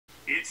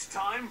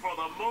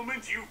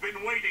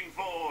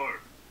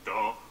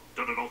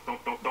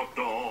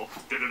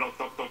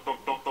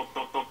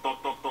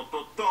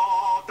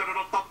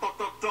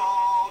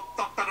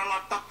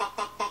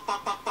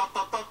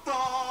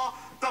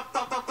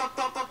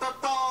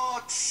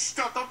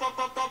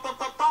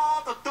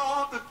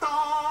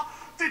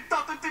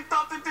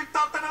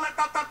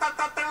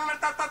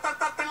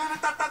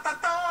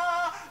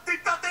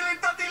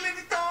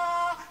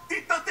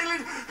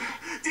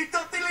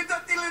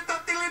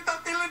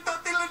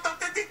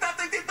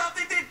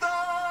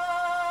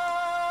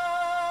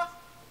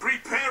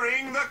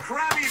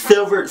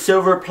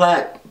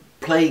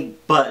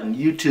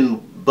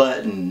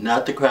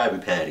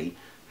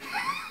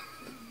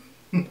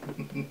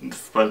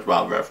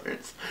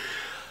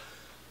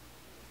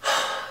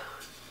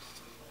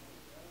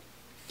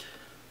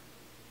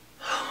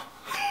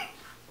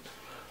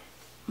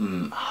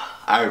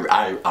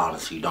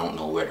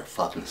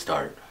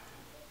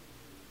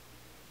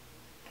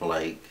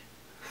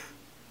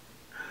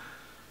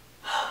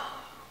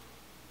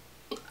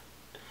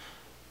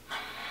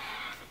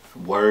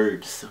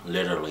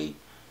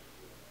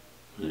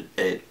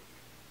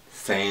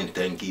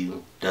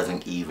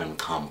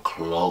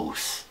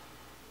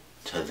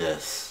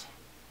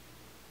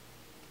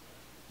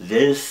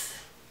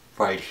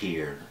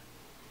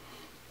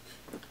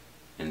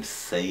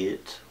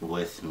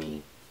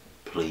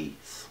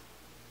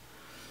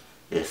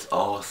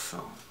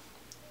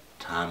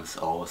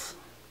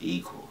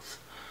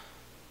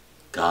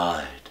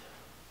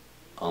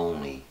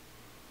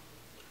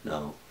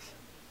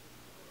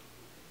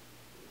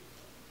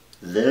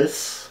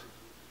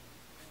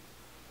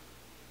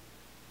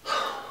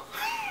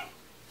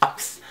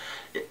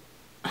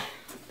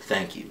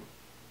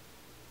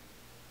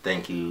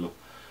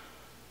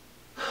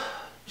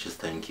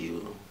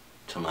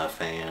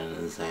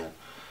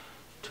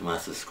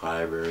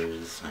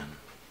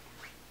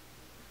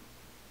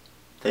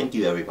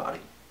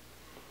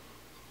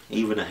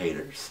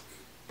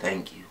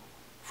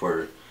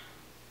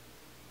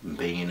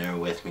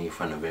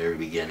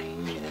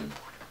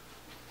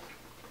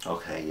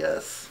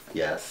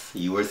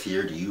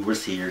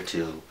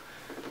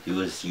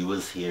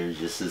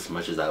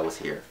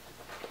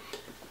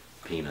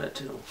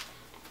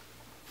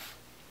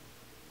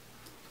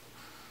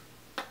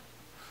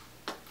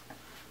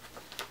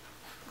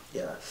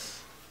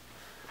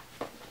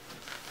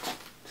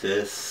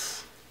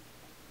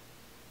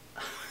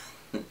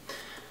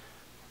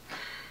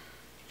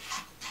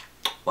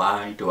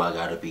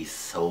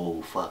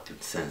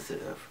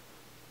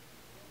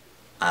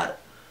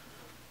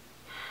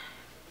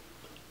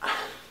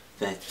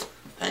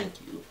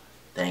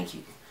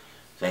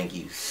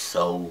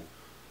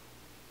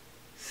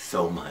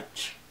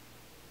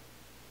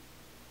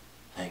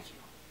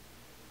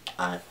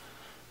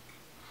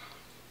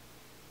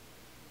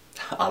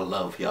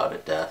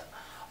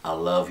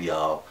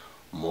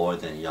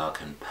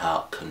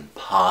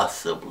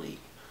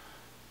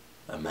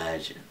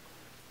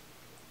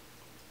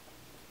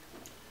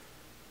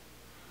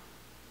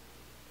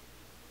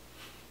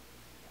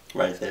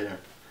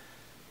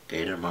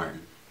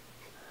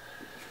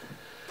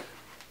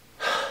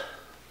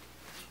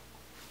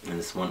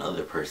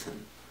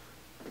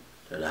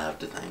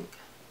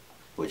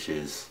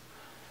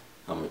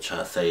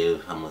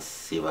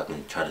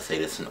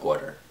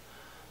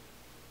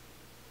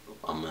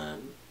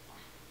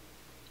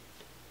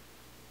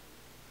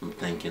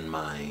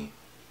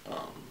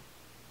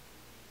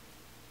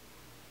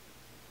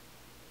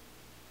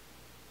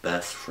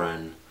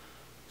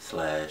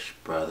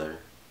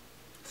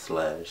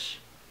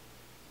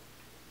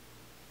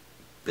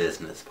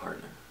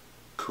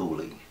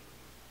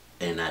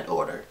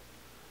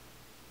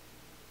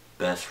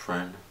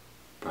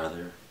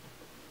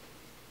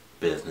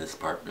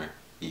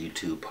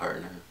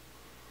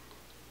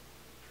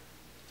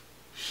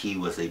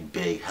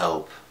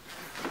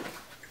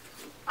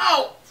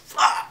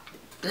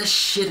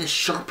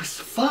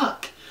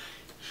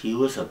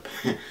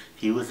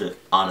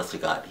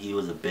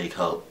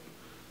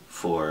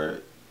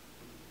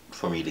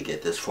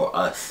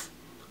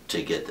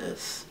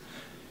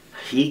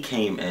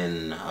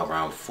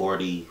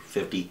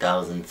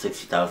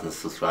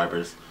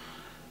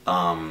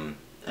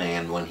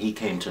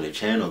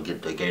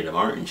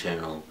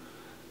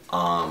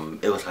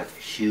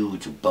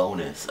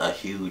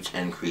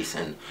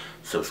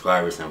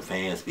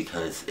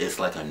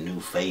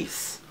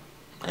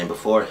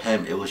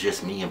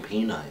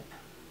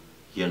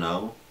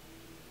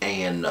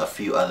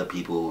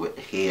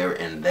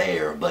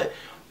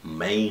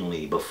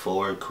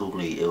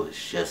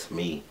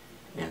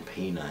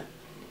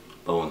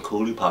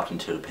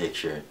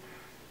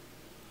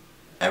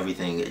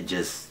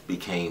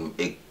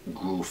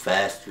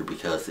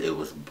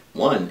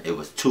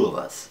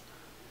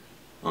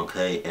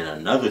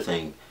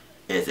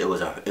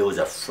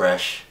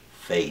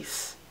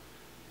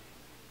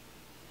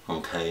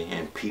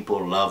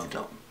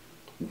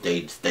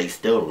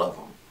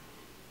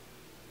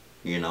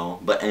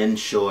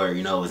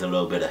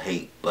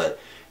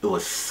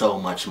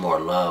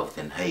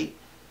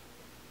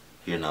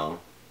you know,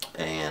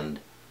 and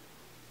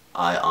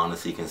I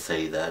honestly can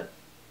say that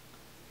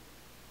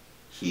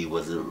he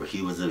was a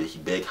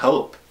big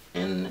help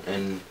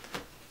in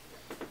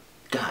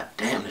god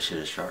damn, this shit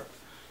is sharp,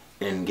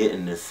 in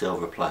getting this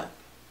silver plaque.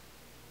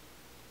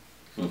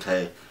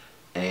 Okay,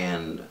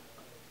 and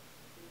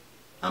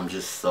I'm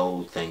just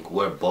so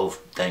we're both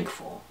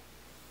thankful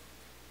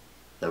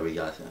that we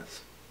got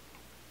this.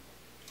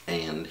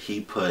 And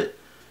he put,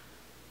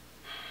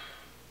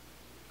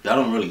 y'all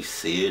don't really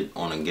see it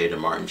on the Gattor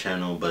Martin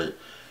channel, but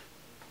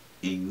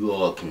you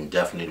all can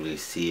definitely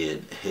see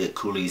it hit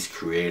Cooley's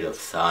creative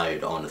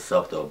side on the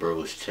Subtle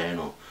Bros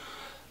channel.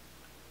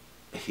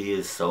 He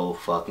is so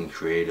fucking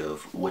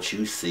creative. What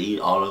you see,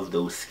 all of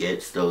those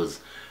skits,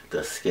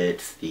 the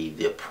skits,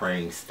 the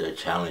pranks, the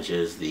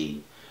challenges,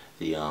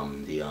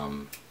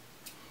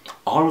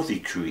 all of the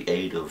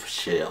creative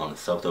shit on the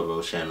Subtle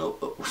Bros channel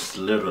was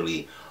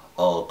literally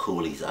all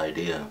Cooley's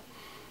idea.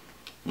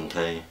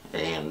 Okay,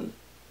 and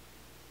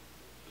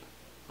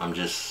I'm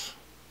just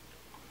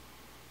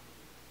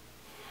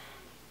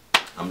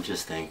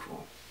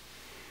thankful.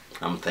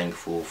 I'm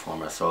thankful for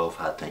myself.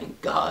 I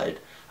thank God.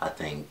 I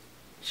thank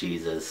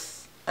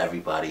Jesus,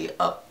 everybody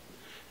up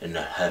in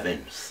the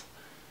heavens.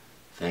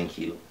 Thank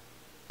you.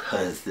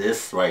 Because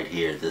this right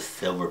here, this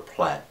silver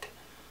plaque,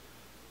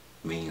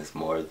 means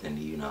more than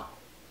you know.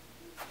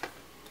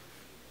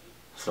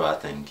 So I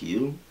thank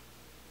you,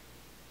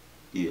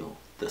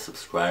 the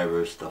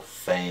subscribers, the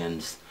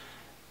fans,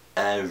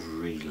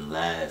 every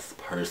last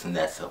person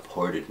that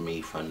supported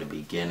me from the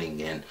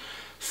beginning and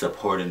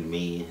supported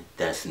me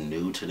that's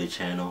new to the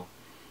channel.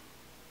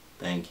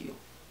 Thank you.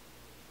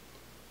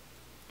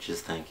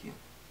 Just thank you.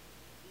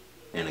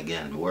 And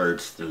again,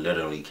 words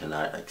literally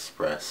cannot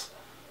express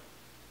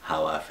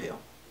how I feel.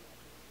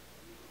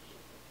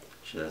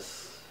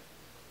 Just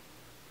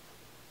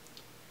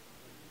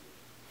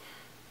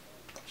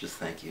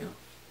thank you.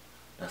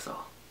 That's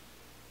all.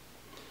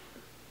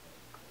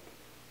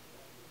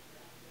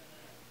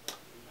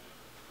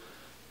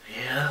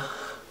 Yeah,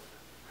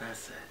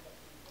 that's it.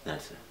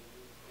 That's it.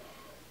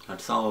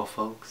 That's all,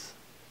 folks.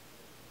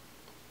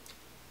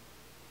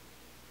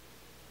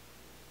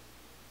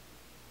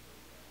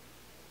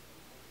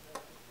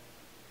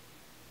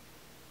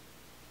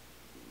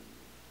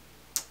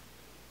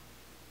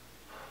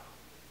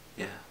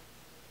 Yeah.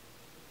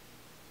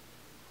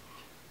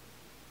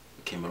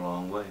 We came a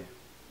long way.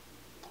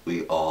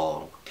 We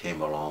all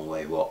came a long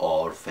way. We're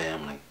all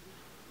family.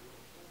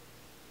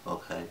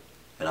 Okay?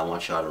 And I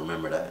want y'all to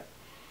remember that.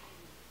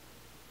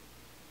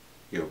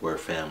 We're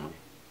family.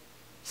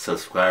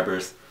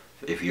 Subscribers,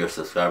 if you're a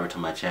subscriber to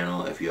my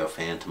channel, if you're a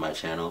fan to my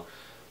channel,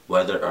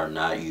 whether or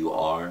not you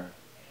are,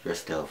 you're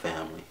still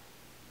family.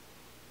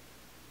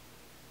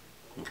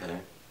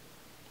 Okay?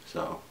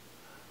 So,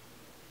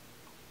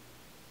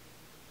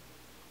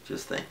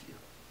 just thank you.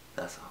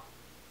 That's all.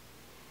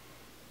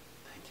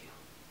 Thank you.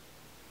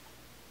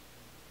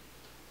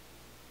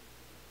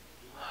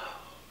 Oh,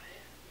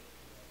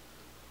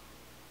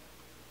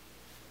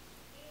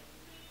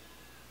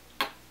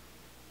 man.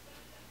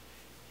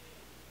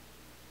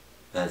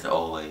 As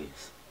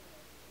always.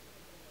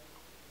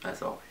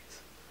 As always.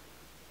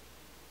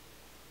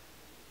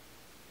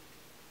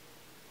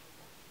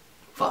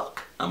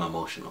 Fuck. I'm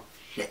emotional.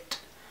 Shit.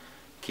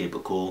 Keep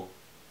it cool.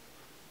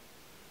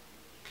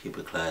 Keep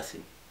it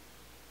classy.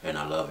 And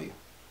I love you.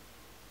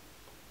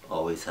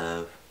 Always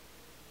have.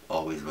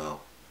 Always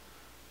will.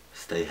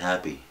 Stay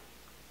happy.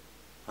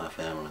 My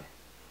family.